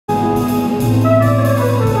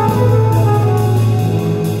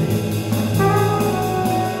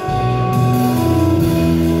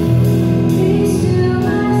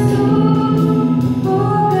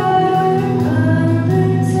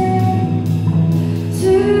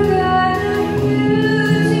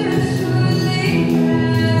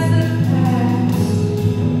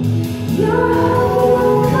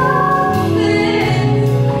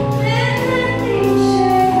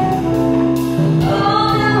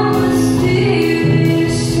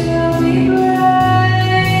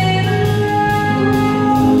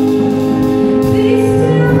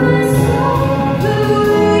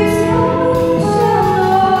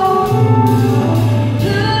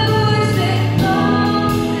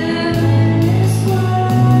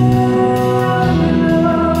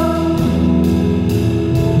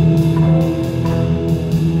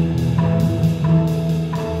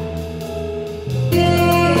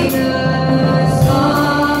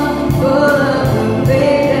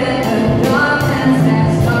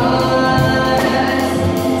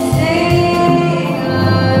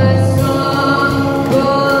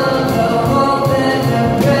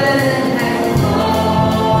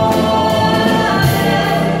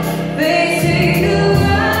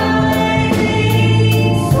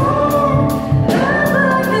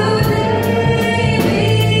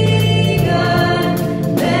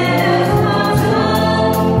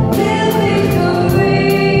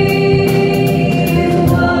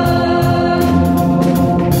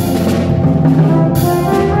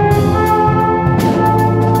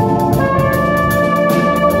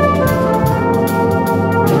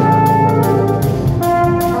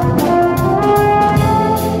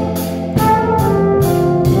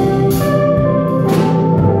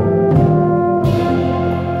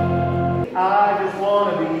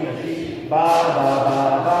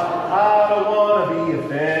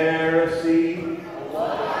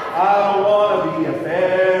I don't want to be a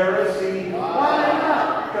Pharisee. Why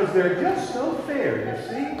not? Because they're just so fair, you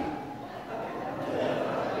see.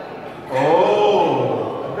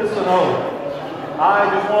 Oh, this is an oath.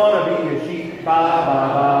 I just want to be a sheep, ba ba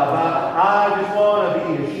ba ba. I just want to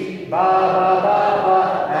be a sheep, ba ba ba ba.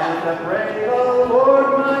 And I pray the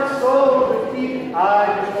Lord my soul to keep.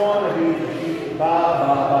 I just want to be a sheep, ba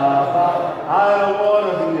ba ba ba. I don't want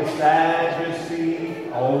to be a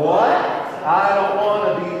Sadducee. Oh, what? I don't want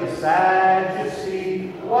to be a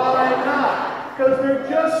Sadducee. Why not? Because they're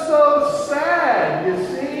just so sad, you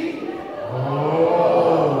see.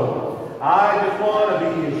 Oh, I just want to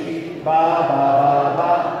be a sheep, ba ba ba ba.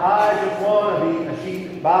 I just want to be a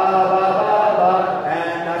sheep, ba ba ba ba.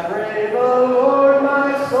 And I pray the Lord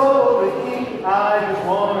my soul to keep. I just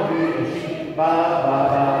want to be a sheep, ba ba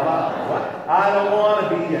ba ba. What? I don't want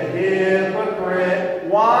to be a hypocrite.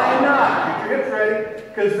 Why not? Get your hips ready.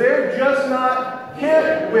 Because they're just not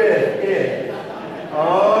hip with it.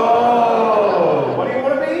 Oh, what do you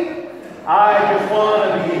want to be? I just want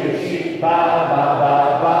to be a sheep, ba ba ba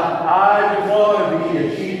ba. I just want to be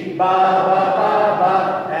a sheep, ba ba ba ba.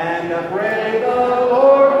 And I pray the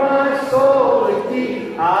Lord my soul to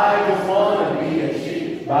keep. I just want to be a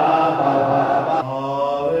sheep, ba ba ba ba.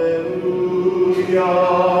 Hallelujah.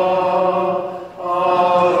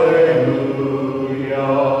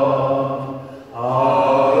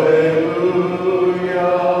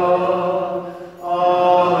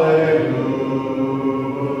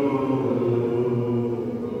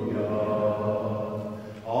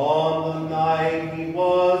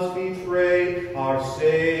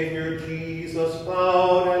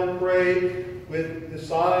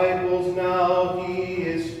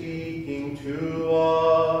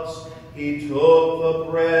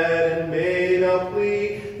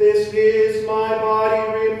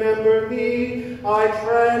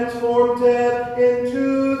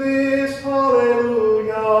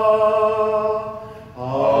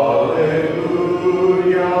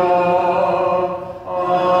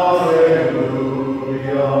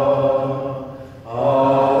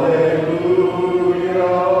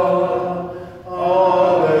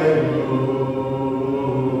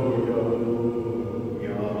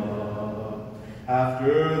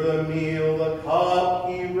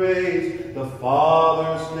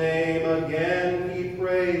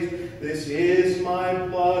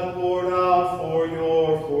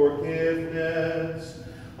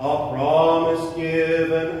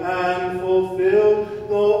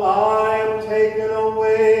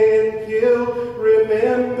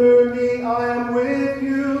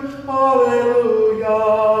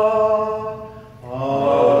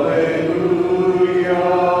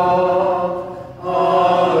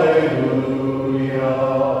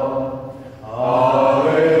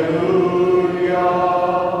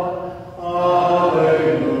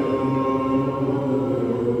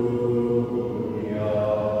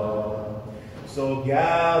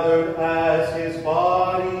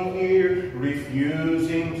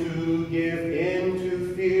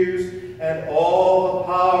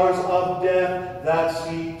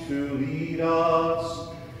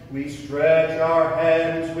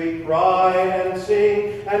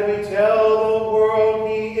 And we tell the world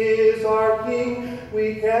He is our King.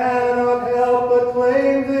 We cannot